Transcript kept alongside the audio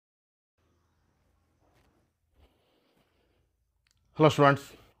Hello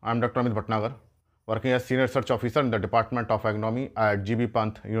students, I am Dr. Amit Bhatnagar, working as Senior Research Officer in the Department of Agronomy at GB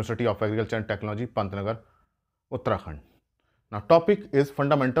Pant, University of Agriculture and Technology, Pantnagar, Uttarakhand. Now topic is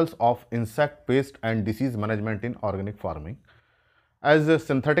fundamentals of insect pest and disease management in organic farming. As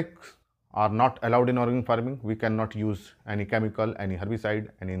synthetics are not allowed in organic farming, we cannot use any chemical, any herbicide,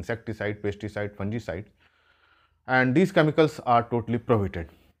 any insecticide, pesticide, fungicide, and these chemicals are totally prohibited.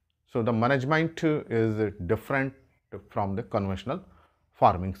 So the management is different from the conventional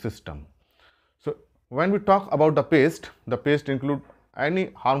farming system. So when we talk about the pest include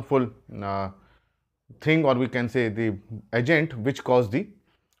any harmful thing, or we can say the agent which cause the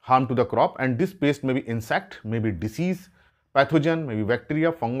harm to the crop, and this pest may be insect, maybe disease, pathogen, maybe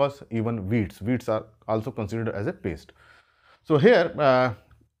bacteria, fungus, even weeds. Weeds are also considered as a pest. So here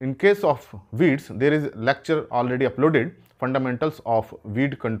in case of weeds, there is lecture already uploaded, fundamentals of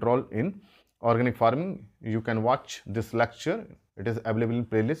weed control in organic farming. You can watch this lecture. It is available in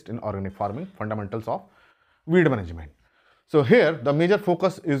playlist in organic farming, fundamentals of weed management. So here the major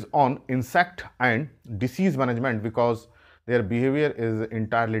focus is on insect and disease management because their behavior is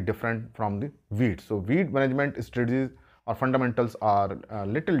entirely different from the weeds. So weed management strategies or fundamentals are a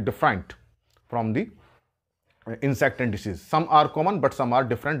little different from the insect and disease. Some are common but some are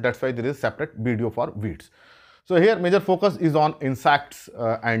different. That's why there is separate video for weeds. So here major focus is on insects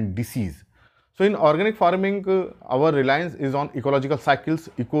and disease. So in organic farming, our reliance is on ecological cycles,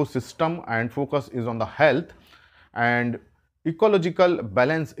 ecosystem, and focus is on the health and ecological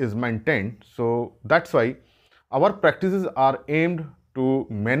balance is maintained. So that's why our practices are aimed to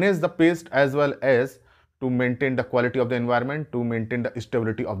manage the pest as well as to maintain the quality of the environment, to maintain the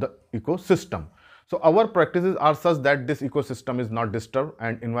stability of the ecosystem. So our practices are such that this ecosystem is not disturbed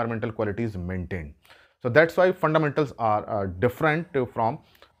and environmental quality is maintained. So that's why fundamentals are different from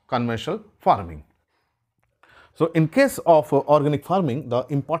conventional farming. So in case of organic farming, the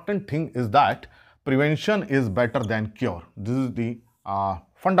important thing is that prevention is better than cure. This is the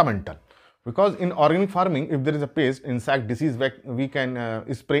fundamental. Because in organic farming, if there is a pest, insect, disease, we can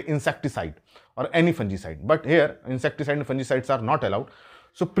spray insecticide or any fungicide. But here, insecticide and fungicides are not allowed.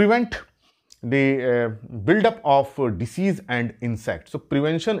 So prevent the buildup of disease and insect. So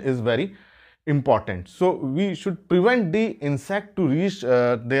prevention is very important. So we should prevent the insect to reach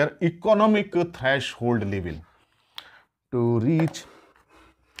their economic threshold level. To reach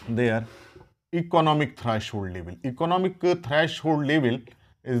their economic threshold level. Economic threshold level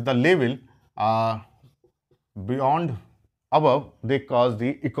is the level beyond above they cause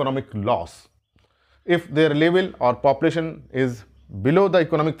the economic loss. If their level or population is below the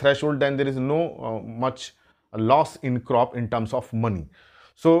economic threshold, then there is no much loss in crop in terms of money.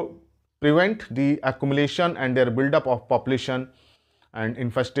 So prevent the accumulation and their buildup of population and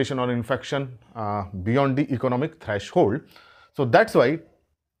infestation or infection beyond the economic threshold. So that's why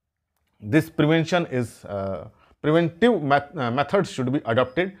this prevention is preventive methods should be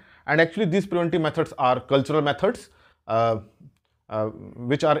adopted, and actually these preventive methods are cultural methods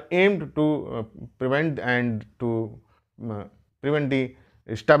which are aimed to prevent and to prevent the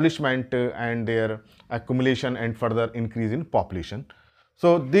establishment and their accumulation and further increase in population.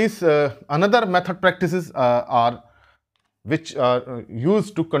 So these another method practices are which are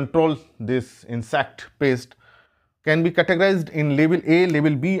used to control this insect pest can be categorized in level A,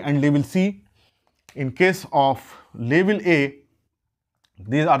 level B and level C. In case of level A,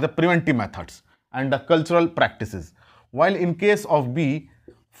 these are the preventive methods and the cultural practices, while in case of B,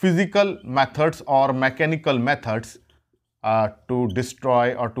 physical methods or mechanical methods to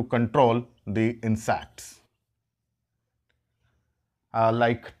destroy or to control the insects,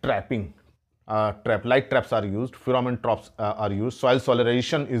 like trapping. Light traps are used, pheromone traps are used, soil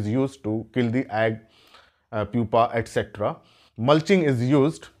solarization is used to kill the egg, pupa, etc. Mulching is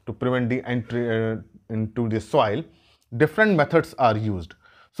used to prevent the entry into the soil. Different methods are used.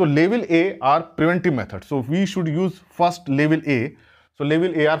 So level A are preventive methods. So we should use first level A. So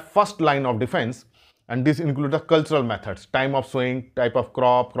level A are first line of defense, and this includes the cultural methods, time of sowing, type of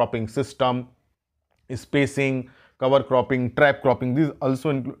crop, cropping system, spacing, cover cropping, trap cropping. These also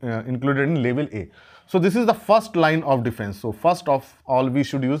included in level A. So this is the first line of defense. So first of all we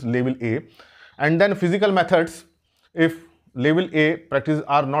should use level A, and then physical methods. If level A practices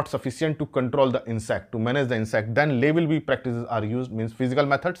are not sufficient to control the insect, to manage the insect, then level B practices are used, means physical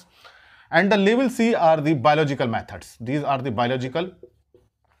methods. And the level C are the biological methods. These are the biological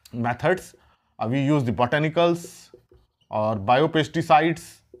methods. We use the botanicals or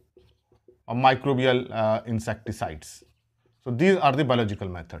biopesticides or microbial insecticides. So these are the biological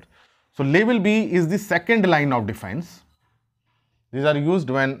methods. So level B is the second line of defense. These are used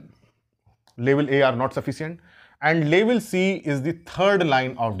when level A are not sufficient. and level C is the third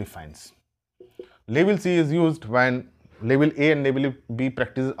line of defense. Level C is used when level A and level B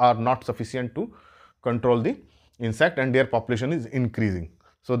practices are not sufficient to control the insect and their population is increasing.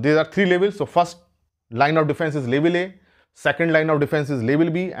 So there are three levels. So first line of defense is level A, second line of defense is level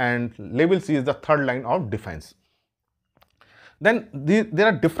B, and level C is the third line of defense. Then there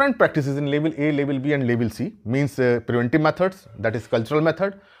are different practices in level A, level B and level C, means preventive methods, that is cultural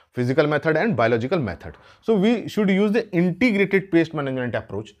method, physical method and biological method. So we should use the integrated pest management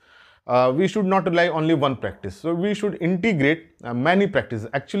approach. We should not rely only one practice. So we should integrate many practices.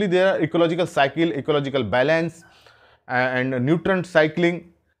 Actually there are ecological cycle, ecological balance and nutrient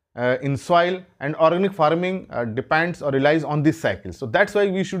cycling in soil, and organic farming depends or relies on this cycle. So that's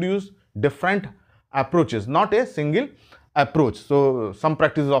why we should use different approaches, not a single approach. So some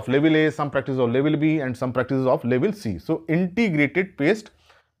practices of level A, some practices of level B and some practices of level C. So integrated pest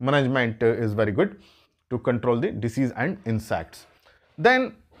management is very good to control the disease and insects.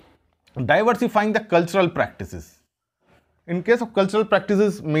 Then diversifying the cultural practices. In case of cultural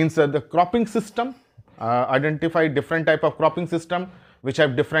practices means the cropping system, identify different type of cropping system which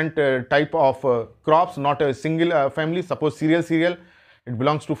have different type of crops, not a single family. Suppose cereal, it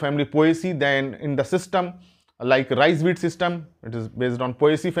belongs to family Poaceae. Then in the system like rice wheat system, it is based on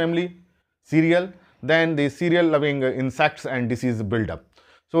Poaceae family cereal. Then the cereal loving insects and disease buildup.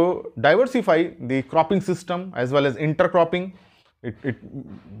 So diversify the cropping system as well as intercropping. It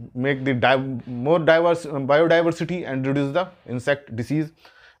make the more diverse biodiversity and reduce the insect disease.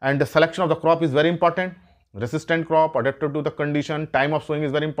 And the selection of the crop is very important. Resistant crop, adapted to the condition, time of sowing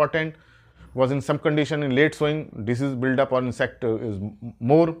is very important. Was in some condition in late sowing, disease buildup or insect is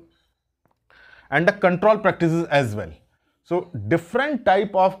more. And the control practices as well. So different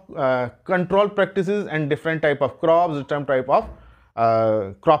type of control practices and different type of crops, different type of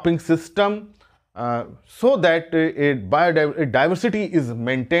cropping system, so that a diversity is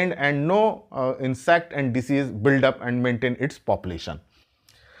maintained and no insect and disease build up and maintain its population.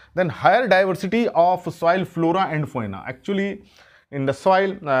 Then higher diversity of soil flora and fauna. Actually in the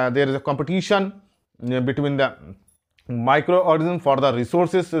soil there is a competition between the microorganisms for the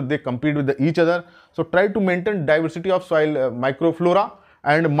resources. They compete with each other. So try to maintain diversity of soil microflora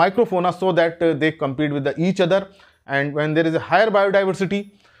and microfauna so that they compete with each other. And when there is a higher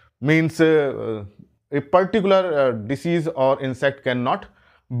biodiversity, means a particular disease or insect cannot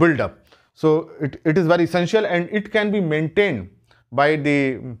build up. So it is very essential, and it can be maintained by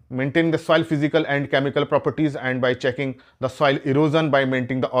maintaining the soil physical and chemical properties, and by checking the soil erosion, by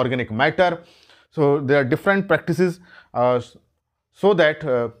maintaining the organic matter. So there are different practices so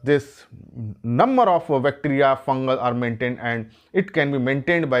that this number of bacteria, fungal are maintained, and it can be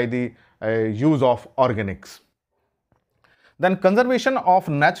maintained by the use of organics. Then conservation of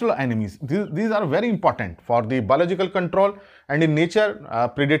natural enemies. These are very important for the biological control, and in nature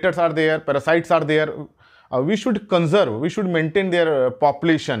predators are there, parasites are there. We should conserve, we should maintain their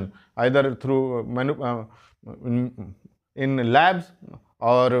population either through in labs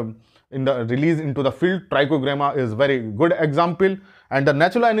or in the release into the field. Trichogramma is very good example, and the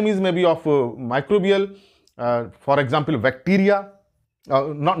natural enemies may be of microbial, for example bacteria.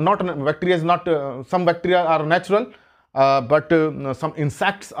 Not bacteria is not, some bacteria are natural, but some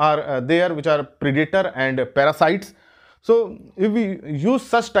insects are there which are predator and parasites. So if we use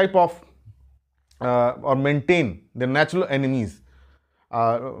such type of or maintain the natural enemies,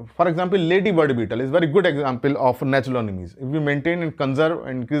 for example ladybird beetle is very good example of natural enemies. If we maintain and conserve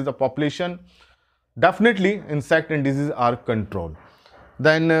and increase the population, definitely insect and disease are controlled.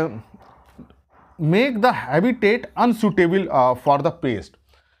 Then make the habitat unsuitable for the pest.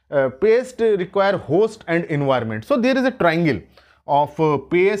 Pest require host and environment. So there is a triangle of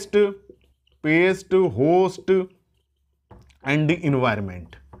pest, host and the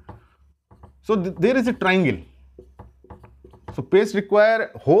environment. So there is a triangle. So pest require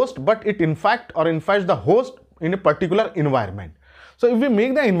host, but it infects the host in a particular environment. So if we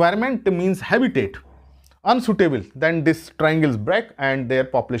make the environment means habitat unsuitable, then this triangles break and their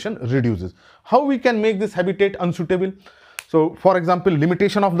population reduces. How we can make this habitat unsuitable? So for example,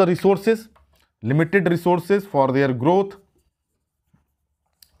 limitation of the resources, limited resources for their growth,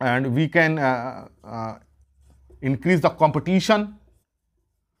 and we can increase the competition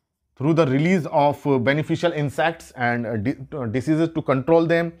through the release of beneficial insects and diseases to control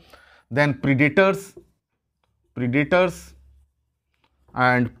them. Then predators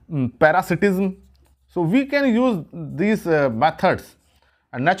and parasitism. So we can use these methods,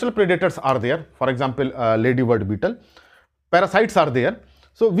 and natural predators are there, for example ladybird beetle. Parasites are there.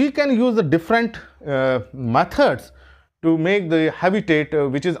 So we can use the different methods to make the habitat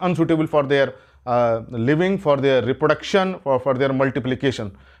which is unsuitable for their living, for their reproduction, for their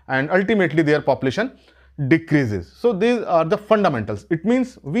multiplication, and ultimately their population decreases. So these are the fundamentals. It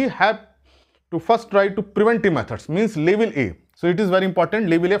means we have to first try to preventive methods, means level A. So it is very important,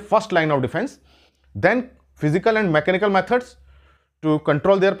 level A, first line of defense. Then physical and mechanical methods to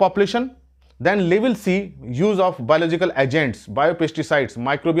control their population. Then level C, use of biological agents, biopesticides,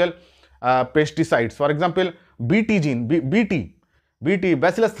 microbial pesticides. For example, BT gene, BT,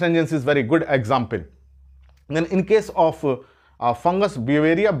 Bacillus thuringiensis is very good example. Then in case of fungus,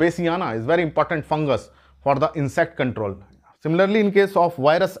 Beauveria bassiana is very important fungus for the insect control. Similarly, in case of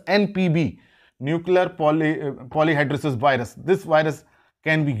virus NPB, nuclear polyhedrosis virus, this virus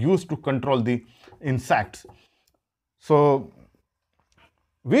can be used to control the insects. So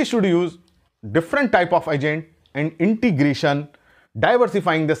we should use different type of agent and integration,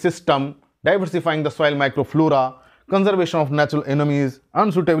 diversifying the system, diversifying the soil microflora, conservation of natural enemies,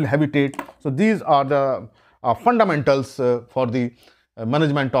 unsuitable habitat. So these are the fundamentals for the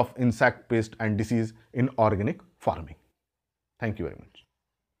management of insect, pest and disease in organic farming. Thank you very much.